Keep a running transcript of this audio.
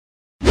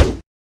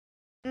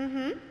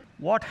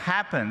What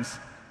happens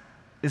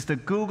is the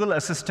Google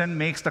Assistant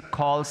makes the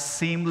call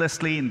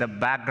seamlessly in the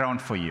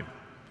background for you.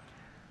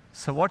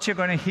 So what you're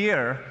going to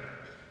hear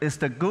is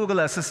the Google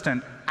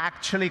Assistant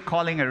actually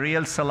calling a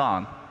real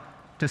salon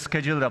to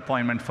schedule the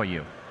appointment for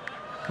you.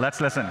 Let's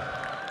listen.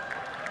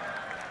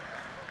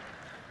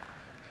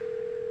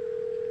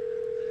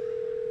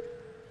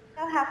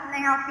 So how can I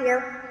help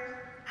you?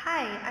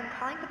 Hi, I'm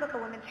calling to book a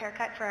women's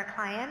haircut for a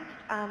client.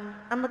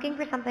 I'm looking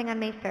for something on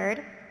May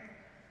 3rd.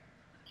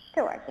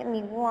 Sure, give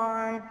me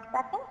 1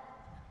 second.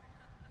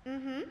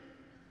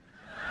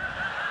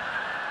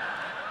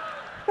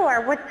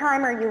 Sure, what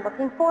time are you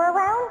looking for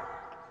around?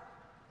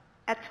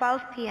 At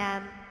 12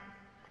 p.m.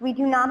 We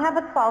do not have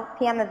a 12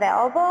 p.m.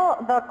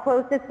 available. The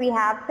closest we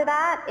have to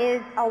that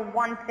is a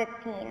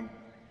 1:15.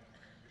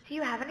 Do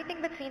you have anything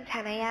between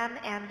 10 a.m.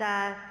 and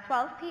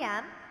 12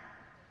 p.m.?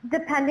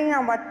 Depending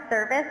on what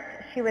service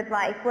she would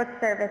like. What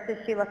service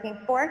is she looking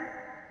for?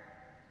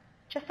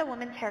 Just a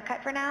woman's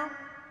haircut for now.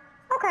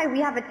 Okay, we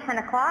have a 10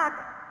 o'clock.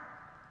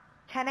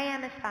 10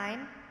 a.m. is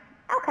fine.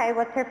 Okay,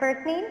 what's her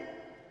first name?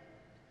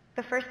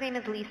 The first name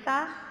is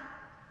Lisa.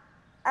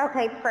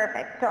 Okay,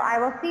 perfect. So I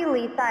will see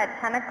Lisa at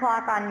 10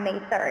 o'clock on May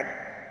 3rd.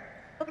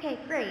 Okay,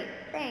 great.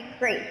 Thanks.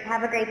 Great.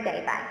 Have a great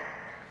day. Bye.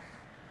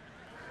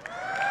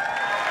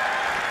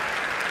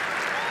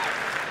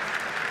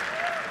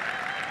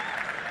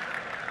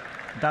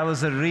 That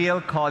was a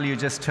real call you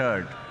just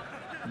heard.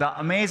 The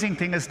amazing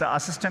thing is the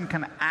assistant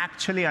can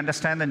actually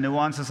understand the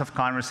nuances of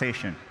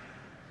conversation.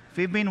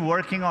 We've been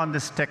working on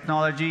this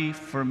technology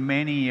for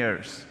many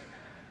years.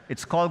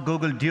 It's called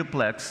Google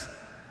Duplex.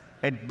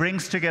 It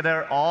brings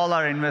together all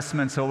our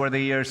investments over the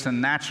years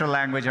in natural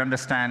language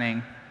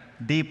understanding,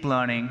 deep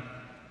learning,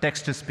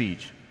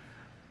 text-to-speech.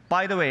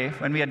 By the way,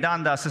 when we are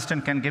done, the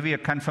assistant can give you a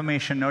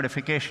confirmation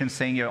notification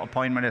saying your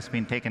appointment has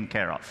been taken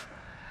care of.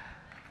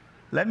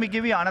 Let me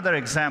give you another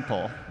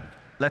example.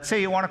 Let's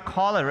say you want to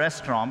call a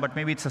restaurant, but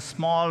maybe it's a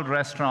small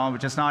restaurant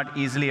which is not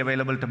easily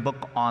available to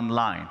book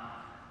online.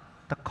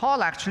 The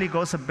call actually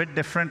goes a bit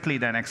differently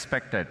than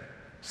expected.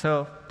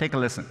 So take a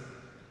listen.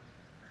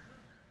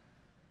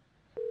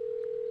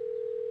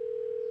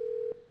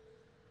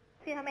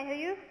 See how may I help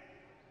you?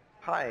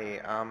 Hi,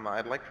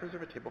 I'd like to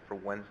reserve a table for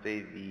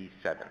Wednesday the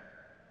 7th.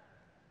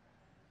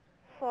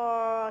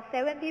 For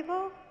 7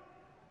 people?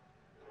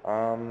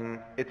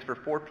 It's for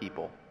 4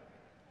 people.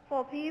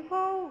 4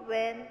 people?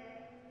 When?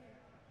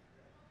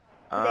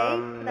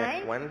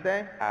 Next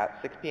Wednesday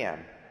at 6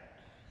 p.m.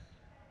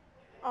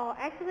 Oh,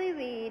 actually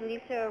we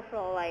leave here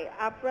for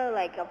after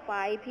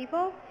 5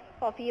 people.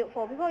 For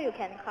 4 people you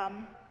can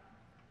come.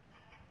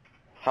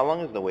 How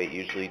long is the wait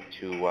usually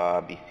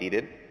to be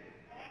seated?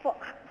 For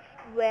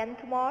when,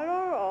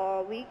 tomorrow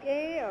or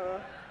weekday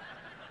or?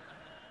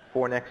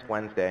 For next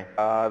Wednesday,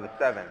 the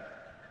 7th.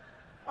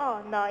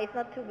 Oh no, it's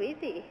not too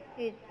busy.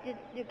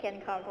 You can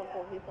come for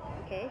 4 people,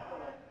 okay?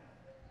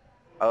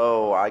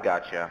 Oh, I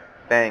gotcha.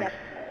 Thanks. Yep.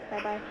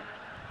 Bye bye.